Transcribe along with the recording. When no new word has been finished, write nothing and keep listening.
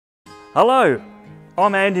Hello,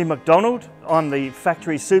 I'm Andy MacDonald. I'm the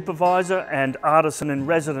factory supervisor and artisan in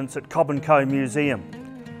residence at Cobb+Co Museum.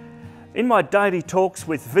 In my daily talks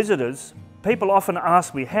with visitors, people often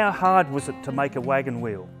ask me how hard was it to make a wagon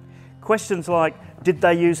wheel? Questions like, did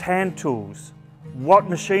they use hand tools? What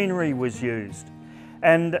machinery was used?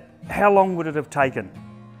 And how long would it have taken?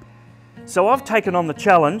 So I've taken on the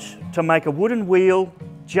challenge to make a wooden wheel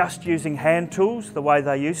just using hand tools the way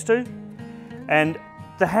they used to. And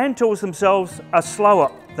the hand tools themselves are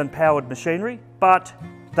slower than powered machinery, but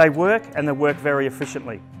they work, and they work very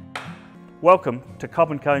efficiently. Welcome to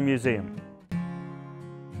Cobb+Co Museum.